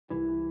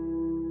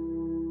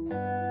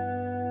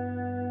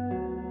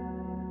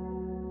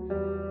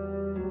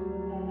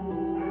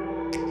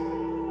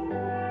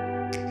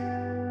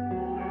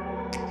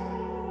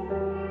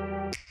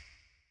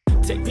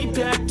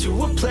back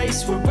to a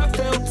place where I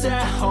felt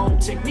at home.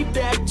 Take me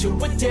back to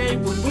a day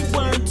when we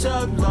weren't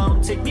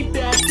alone. Take me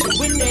back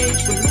to an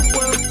age when the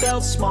world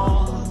felt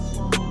small.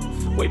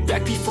 Way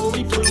back before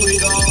we blew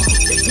it all.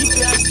 Take me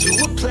back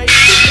to a place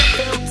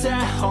where I felt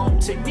at home.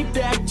 Take me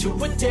back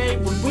to a day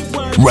when we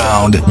weren't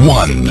Round alone.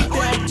 one. Take me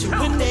back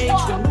to an age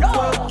when the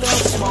world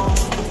felt small.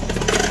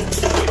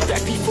 Way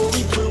back before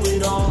we blew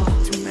it all.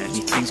 Too many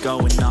things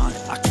going on,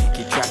 I can't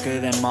keep track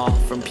of them all.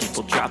 From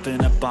people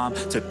dropping a bomb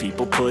to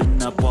people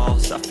putting up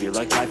walls. I feel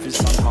like life is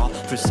on hold,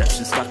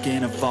 perception stuck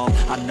in a vault.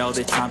 I know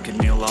that time can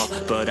heal all,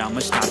 but how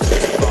much time to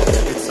evolve?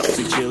 It's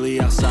awfully chilly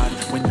outside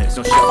when there's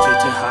no shelter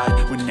to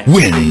hide. When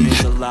everything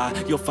is a lie,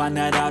 you'll find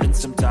that out in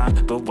some time.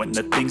 But when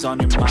the things on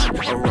your mind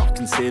are all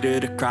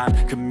considered a crime,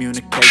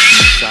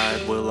 communication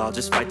aside, we'll all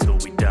just fight till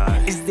we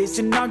die. Is this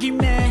an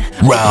argument?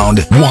 Round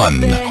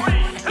one.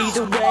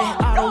 Either way,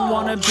 I don't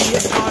wanna be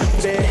a part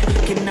of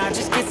it. Can I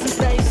just get some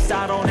space?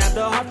 I don't have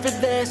the heart for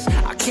this.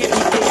 I can't be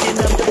picking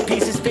up the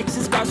pieces,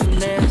 fixing scars from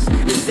this.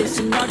 Is this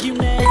an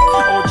argument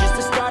or just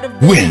the start of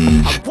it?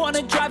 Win. I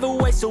wanna drive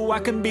away so I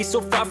can be so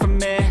far from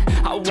it.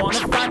 I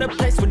wanna find a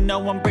place where no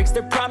one breaks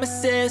their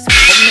promises,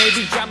 or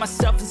maybe drown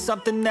myself in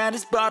something that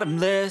is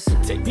bottomless.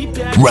 Take me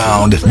back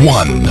Round to a place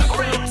one.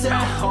 where I felt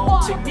at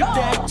home. Take me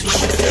back to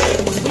the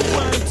day when we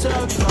weren't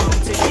alone.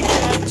 Take me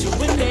back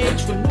to an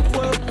age when the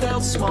world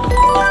felt small.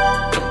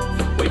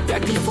 Way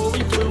back before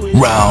we blew it.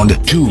 Round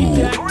two. Take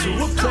me back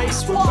to a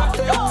place where I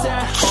felt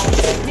at home.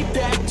 Take me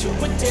back to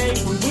a day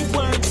when we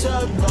weren't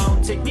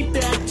alone. Take me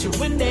back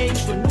to an age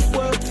when the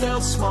world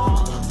felt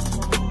small.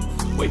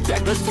 Way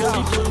back before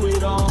we blew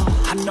it all.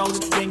 I know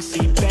that things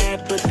seem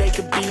bad, but they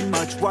could be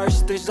much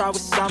worse. There's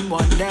always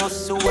someone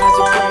else who has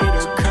a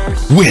greater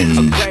curse,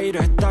 Win. a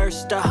greater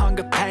thirst, a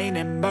hunger, pain,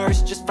 and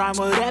mercy. Just find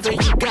whatever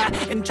you got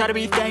and try to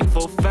be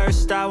thankful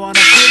first. I wanna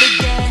feel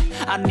again,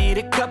 I need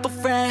a couple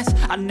friends.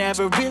 I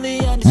never really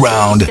understood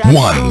Round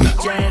one.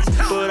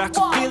 but I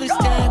can feel his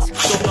tense.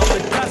 Don't know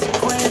the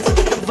consequence,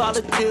 the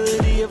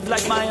volatility of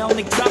like my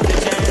only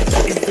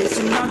confidence. Is this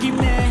an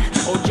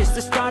argument or just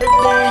the start of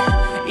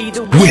it?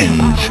 Either way,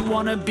 Win. I don't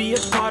wanna be a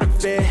part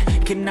of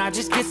it. Can I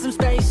just get some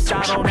space?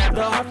 I don't have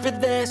the heart for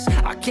this.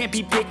 I can't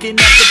be picking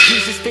up the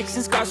pieces,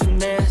 fixing scars from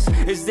this.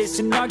 Is this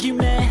an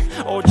argument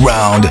or just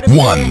Round the start of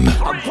one.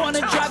 it? I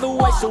wanna drive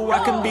away so I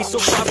can be so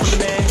far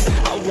from it.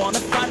 I wanna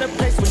find a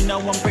place where no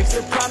one breaks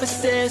their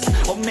promises,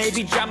 or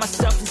maybe drown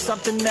myself in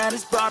something that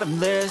is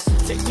bottomless.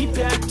 Take me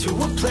back to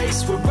a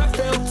place where I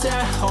felt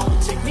at home.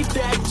 Take me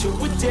back to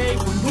a day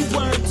when we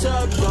weren't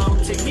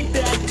alone. Take me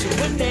back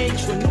to an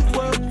age when the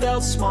world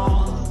felt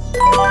small.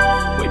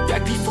 Way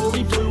back before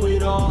we blew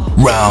it all.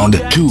 Round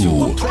Take me back two.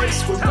 to a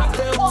place where I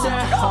felt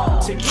at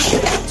home. Take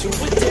me back to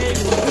a day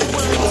when we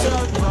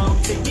weren't alone.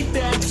 Take me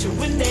back to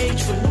an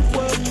age when the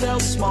world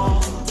felt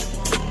small.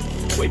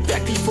 Way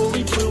back before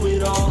we blew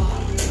it all.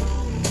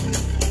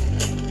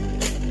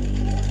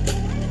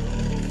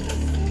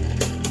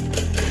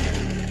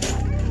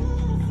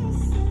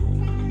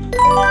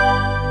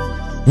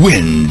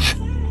 Wins.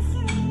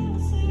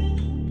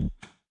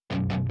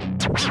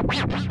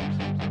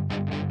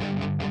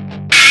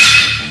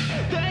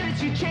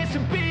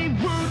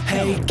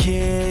 Hey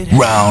kid,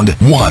 Round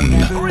one.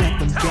 never let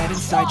them get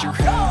inside your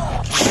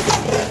head.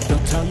 They'll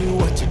tell you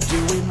what to do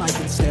in life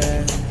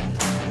instead.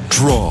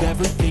 Draw.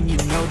 Everything you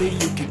know that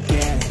you could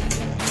get.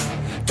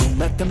 Don't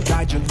let them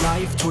guide your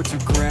life towards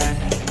regret.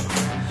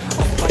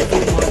 I'll fight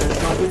for what I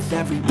love with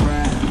every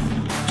breath.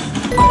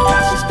 My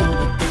past is filled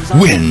with things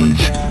I'll Win.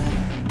 never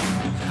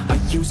forget. I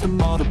use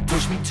them all to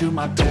push me to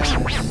my best.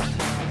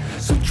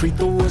 So treat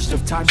the worst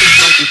of times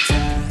just like a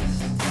test.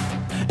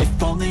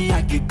 If only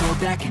I could go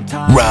back in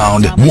time.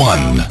 Round Tell myself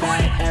one.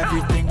 that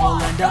everything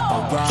will end up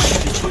alright.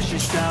 Just push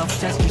yourself,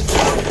 test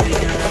yourself,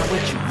 figure out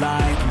what you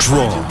like.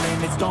 Draw. Find your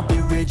limits, don't be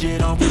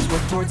rigid, always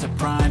work towards a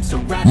prime.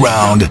 Surround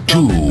Round yourself with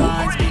two. open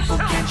minds. People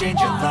can change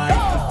your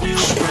life. A few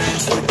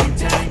friends with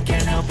intent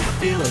can help you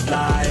feel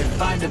alive.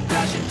 Find a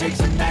passion, take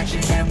some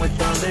action, and with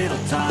a little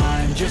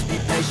time, just be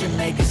patient,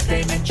 make a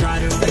statement, try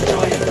to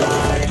enjoy your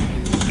life.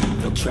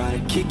 They'll try to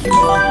kick you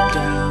while you're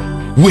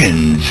down.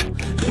 Wins.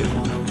 They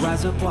wanna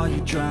rise up while you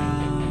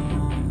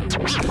drown.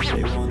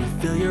 They wanna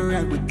fill your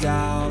head with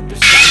doubt. They're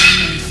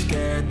silently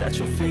scared that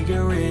you'll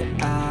figure it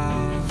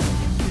out.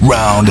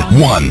 Round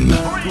one.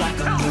 Look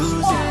like I'm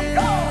losing.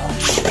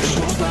 They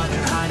won't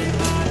bother hiding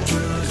my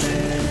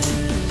bruises.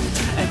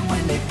 And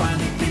when they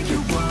finally think you're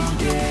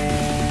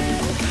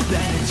wounded,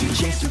 then it's your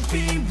chance to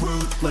be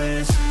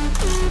ruthless.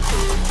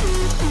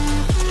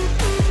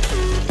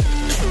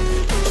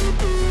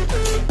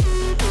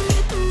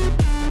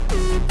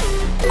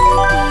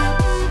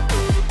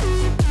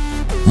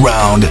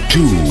 Round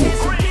two.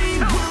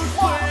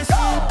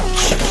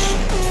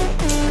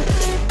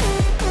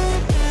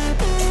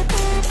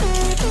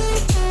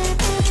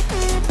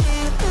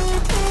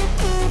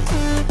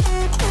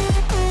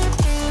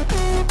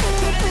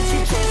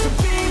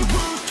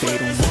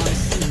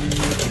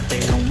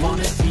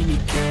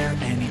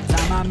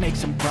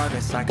 some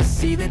progress, I can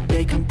see that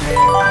they compare.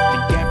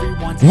 I think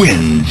everyone's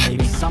wins.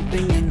 maybe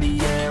something in the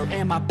air.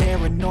 Am I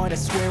paranoid? I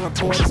swear a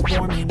boy is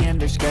forming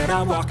and they're scared.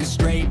 I walk a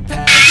straight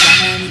path. Not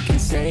many can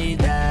say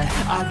that.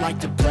 I like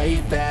to play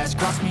fast.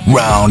 Cross me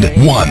Round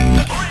one.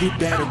 You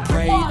better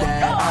pray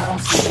that I don't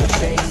see your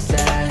face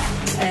at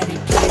any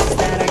place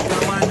that I go.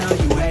 I know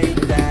you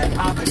hate that.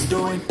 I've been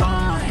doing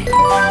fine.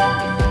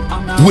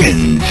 I'm not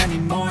wins. wasting any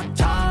more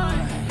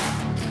time.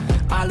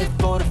 I live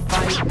for the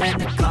fight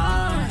and the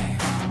climb.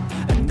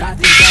 And I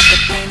think that the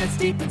pain that's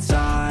deep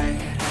inside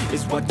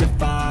is what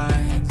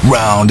defines.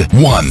 Round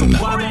one.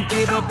 So I won't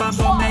give up, I'm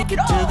gonna make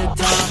it to the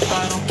top.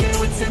 I don't care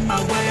what's in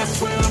my way, I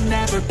swear I'm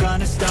never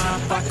gonna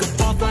stop. I could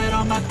fall flat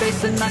on my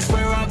face and I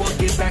swear I won't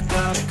get back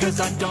up. Cause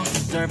I don't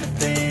deserve a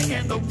thing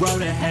and the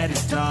road ahead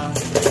is tough.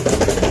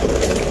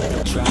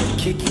 They'll try to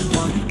kick you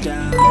while you're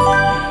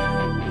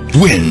down.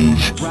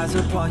 Wins. Rise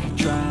up while you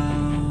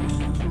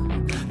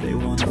drown. They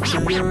wanna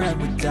fill your head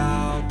with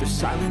doubt. They're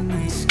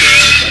silently scared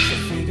that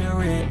you'll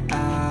figure it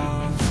out.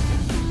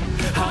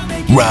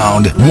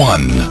 Round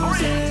one.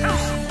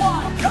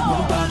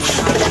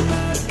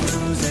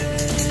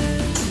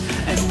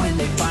 And when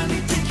they finally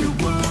think you're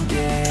wounded,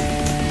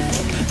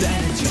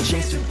 then it's your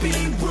chance to be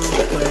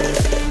ruthless.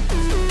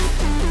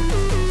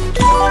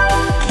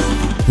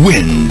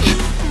 Wins.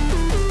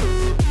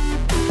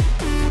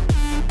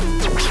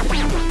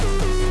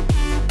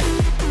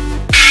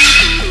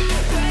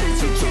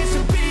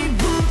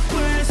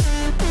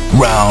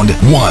 Round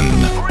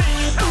one.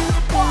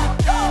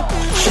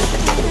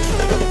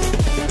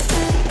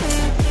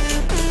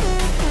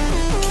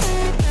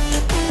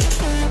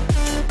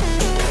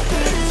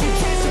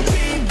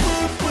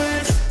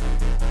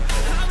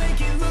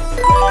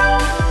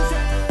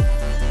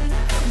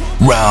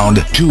 Round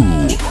two.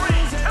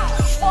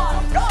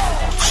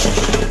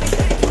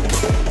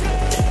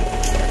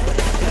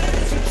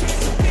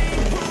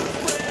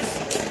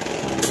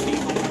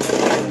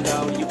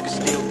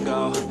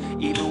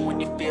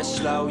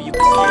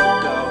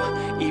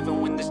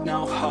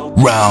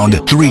 Round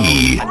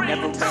three.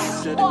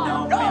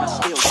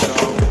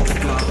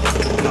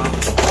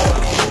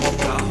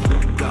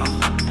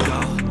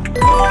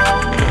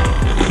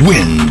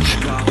 Wins.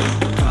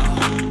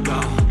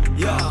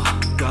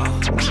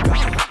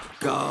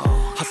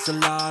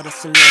 Hustle hard,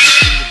 hustle every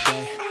single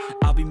day.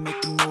 I'll be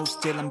making moves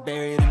till I'm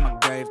buried in my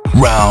grave.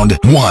 Round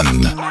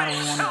one. I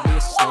don't wanna be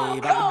a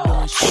slave. I've been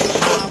doing shit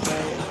my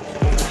way,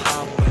 the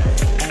highway,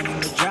 and in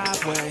the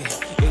driveway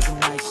is a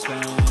nice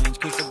range.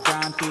 Cause I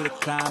grind through the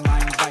climb, I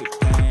invite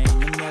pain.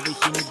 You never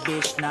hear me,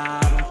 bitch, nah,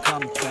 I don't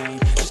complain.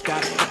 Just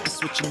gotta flip the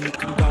switch and you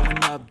can go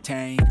and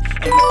obtain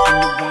anything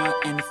you want,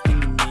 anything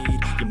you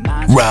need. Your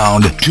mind's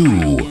Round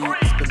two.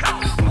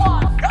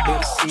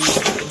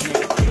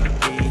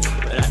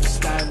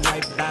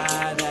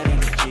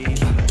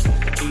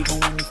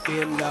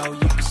 Low, you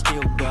can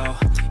still go.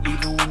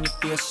 Even when you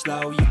feel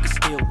slow, you can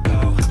still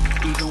go.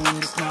 Even when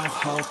there's no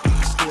hope, you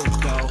can still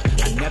go.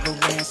 I never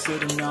answer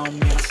to no,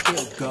 man, I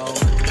still go.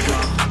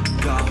 Go,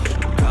 go,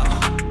 go,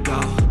 go,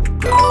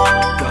 go,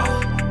 go.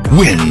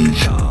 Wins.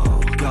 Go,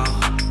 go,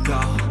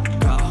 go,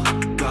 go,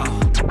 go,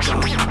 go,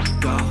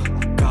 go, go,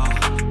 go,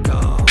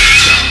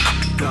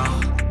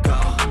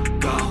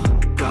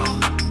 go,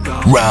 go.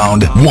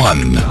 Round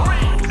one.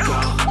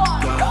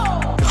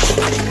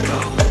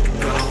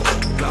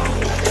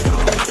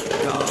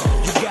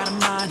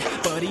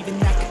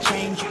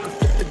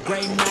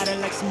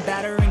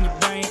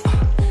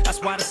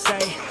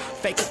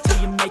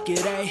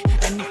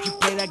 And if you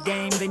play that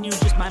game, then you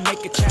just might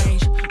make a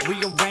change.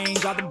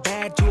 Rearrange all the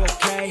bad to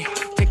okay.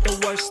 Take the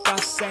worst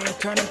thoughts saying,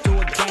 turn them to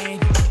a game.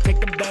 Take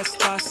the best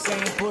thoughts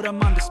saying, put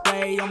them on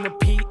display. On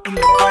repeat in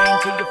your brain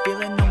till you're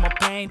feeling no more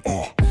pain.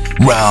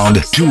 Round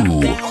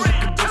two.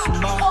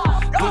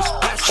 Push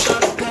past all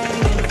the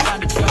pain and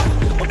find a door.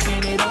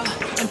 Open it up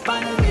and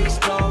finally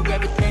explore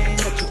everything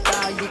that you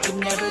thought you could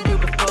never do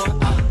before.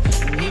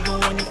 And even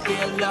when you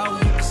feel low,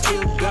 you can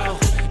still go.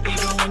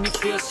 Even when you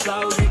feel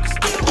slow, you can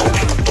still go.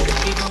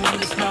 Even when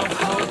there's no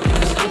hope, you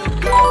can still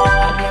go.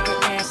 I never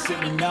answer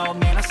to no,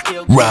 man, I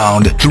still go.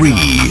 Round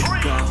three.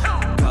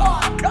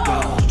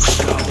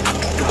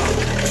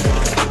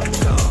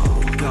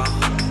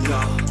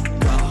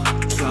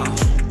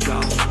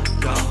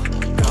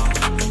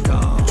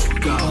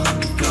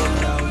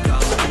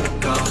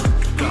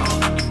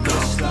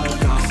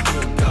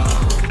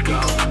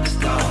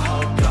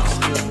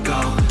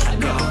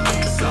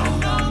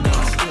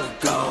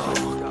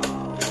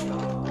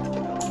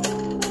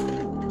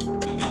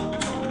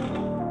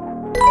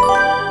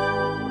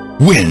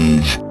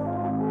 Wins.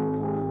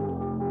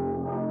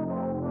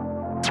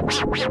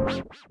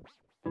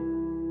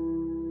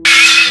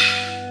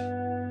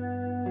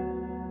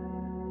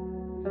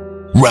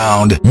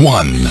 Round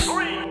one.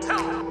 3,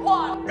 2,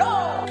 1,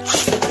 go!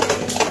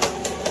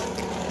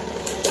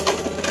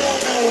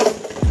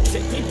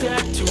 Take me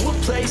back to a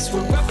place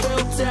where I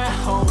felt at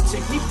home.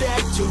 Take me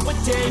back to a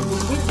day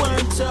when we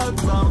weren't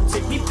alone.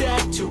 Take me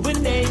back to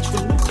an age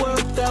when the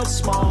world felt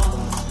small.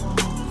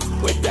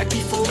 Way back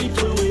before we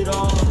blew it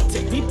all.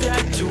 Take me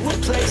back to a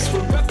place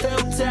where I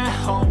felt at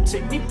home.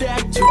 Take me back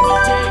to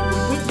a day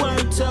when we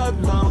weren't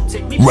alone.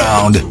 Take me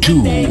Round back to two.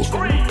 an age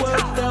when the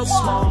world felt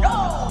small.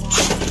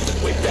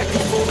 Way back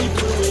before we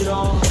blew it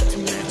all. Too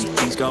many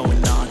things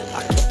going on,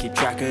 I can't keep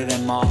track of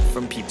them all.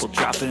 From people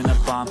dropping a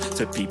bomb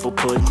to people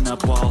putting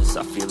up walls.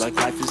 I feel like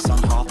life is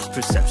on hold,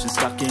 perception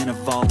stuck in a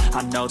vault.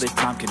 I know that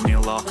time can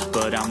heal all,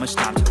 but how much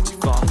time till we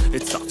fall?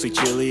 It's awfully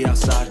chilly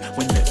outside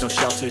when there's no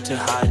shelter to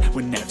hide.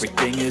 When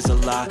everything is a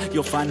lie,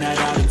 you'll find that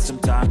out in some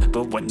time.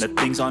 But when the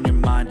things on your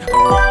mind are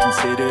all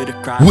considered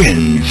a crime,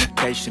 Wins.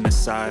 communication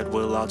aside,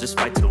 we'll all just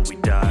fight till we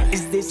die.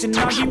 Is this an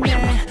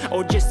argument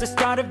or just the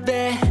start of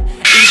it?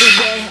 Either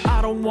way,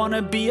 I don't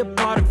wanna be a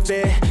part of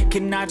it.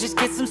 Can I just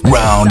get some space?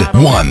 Round I don't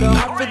have one. the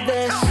heart for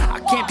this. I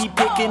can't be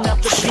picking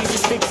up the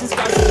pieces, fixing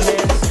scars from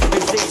this.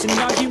 Is this an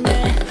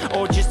argument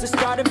or just the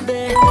start of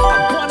it?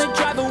 I wanna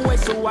drive away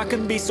so I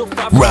can be so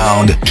far from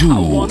Round it. two. I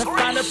wanna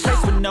find a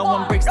place where no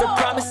one breaks their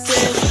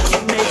promises.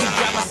 Or maybe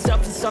drown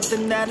myself in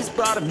something that is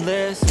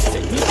bottomless.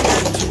 Take me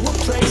back to a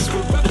place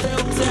where I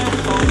felt at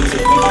home.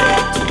 Take me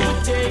back to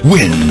a day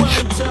when we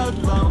weren't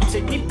alone.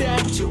 Take me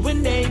back to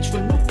an age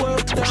when the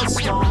world felt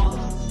small.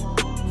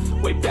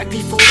 Way back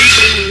before we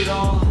blew it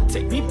all.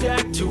 Take me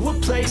back to a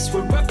place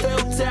where I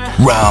felt at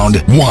home. Round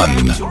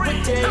one. To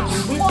a day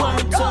when we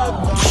weren't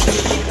alone.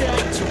 Take me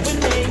back to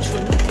an age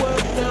when the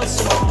world felt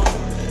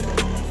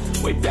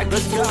small. Way back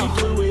before we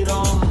blew it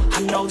all. I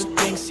know that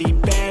things seem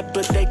bad,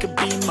 but they could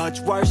be much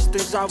worse.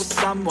 There's always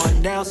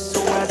someone else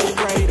who has a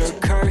greater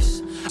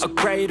curse, a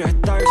greater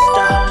thirst,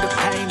 a hunger,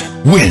 pain,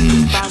 and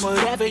Wins. find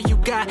whatever you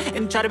got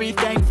and try to be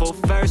thankful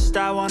first.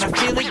 I wanna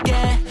feel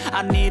again,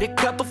 I need a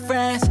couple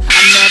friends.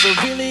 I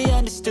never really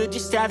understood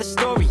just how the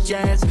story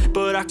ends,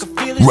 but I can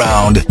feel it.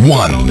 Round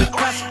one. The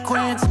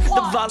consequence,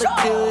 the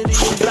volatility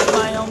is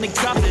my only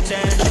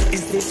confidence.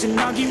 Is this an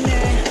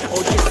argument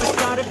or just the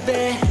start of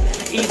it?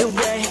 Either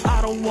way,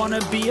 I don't wanna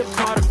be a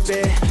part of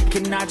it.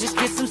 Can I just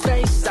get some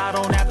space? I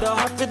don't have the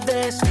heart for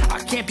this. I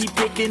can't be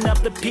picking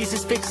up the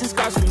pieces, fixing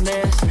scars from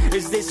this.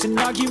 Is this an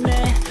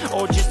argument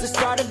or just the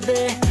start of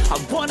it? I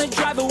wanna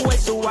drive away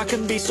so I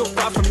can be so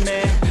far from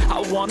it. I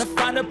wanna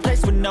find a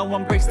place where no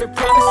one breaks their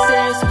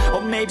promises.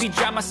 Or maybe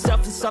drown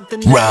myself in something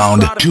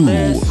Round that's two.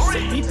 bottomless.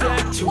 Take me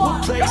back to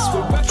a place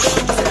where I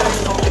felt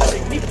at home.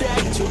 Take me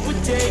back to a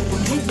day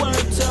when we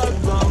weren't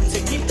alone.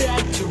 Take me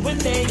back to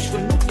an age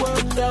when the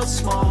world felt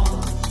small.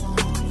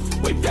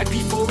 Way back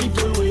before we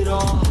blew it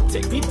all.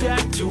 Take me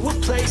back to a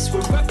place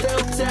where I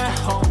felt at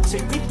home.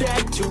 Take me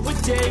back to a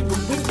day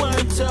when we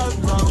weren't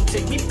alone.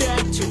 Take me back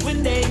to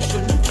an age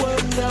when the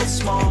world felt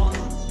small.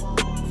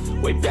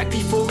 Way back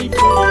before we blew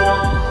it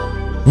all.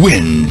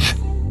 Wins.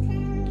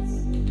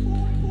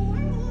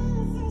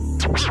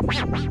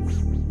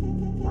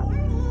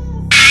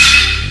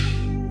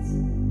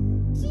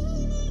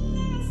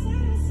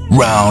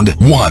 Round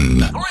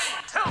one.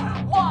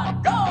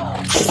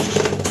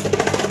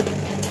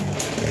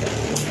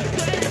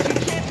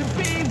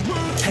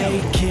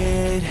 Hey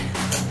kid,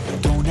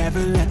 don't ever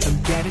let them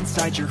get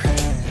inside your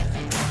head.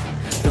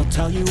 They'll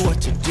tell you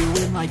what to do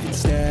in life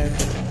instead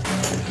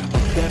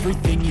of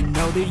everything you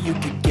know that you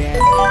could get.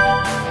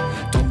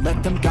 Don't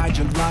let them guide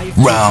your life.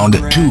 Round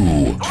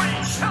two.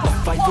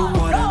 I'll fight for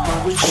what I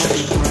love with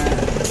every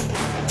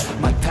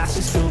breath. My past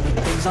is filled with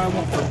things I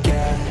won't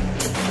forget.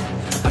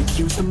 I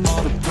use them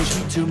all to push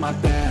me to my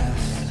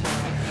best.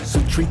 So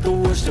treat the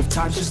worst of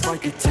times just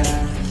like a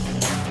test.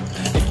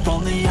 If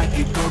only I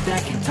could go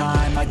back in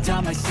time, I'd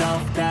tell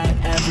myself that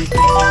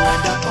everything will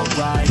end up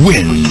alright.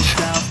 Wins. Push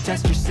yourself,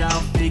 test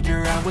yourself,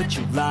 figure out what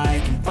you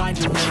like, and find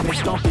your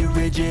limits, don't be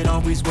rigid,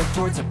 always work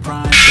towards a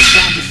prime.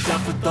 Surround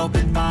yourself with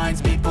open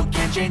minds, people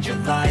can change your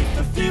life.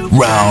 A few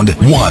Round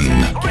one.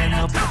 can't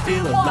help but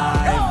feel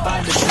alive.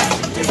 Find the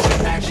passion, take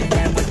some action,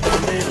 and with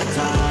a little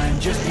time,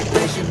 just be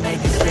patient, make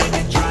it spin,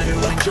 and try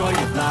to enjoy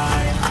your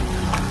life.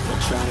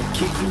 They'll try to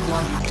keep you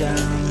while you're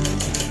down.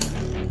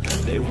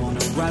 They wanna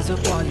rise up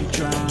while you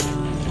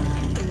drown.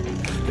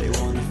 They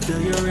wanna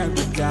fill your head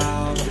with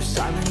doubt. They're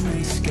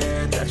silently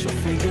scared that you'll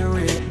figure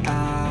it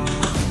out.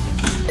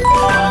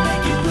 I'll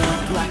make it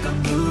look like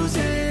I'm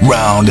losing.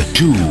 Round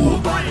two.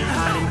 But they're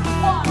hiding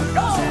my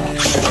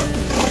bruises.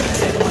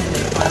 And when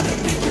they finally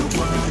think you're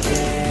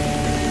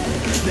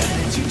wounded,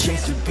 then it's your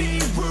chance to be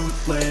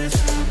ruthless.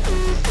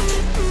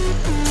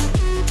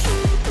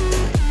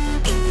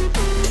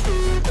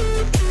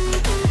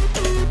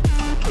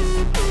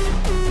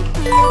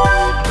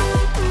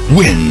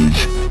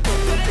 Wins.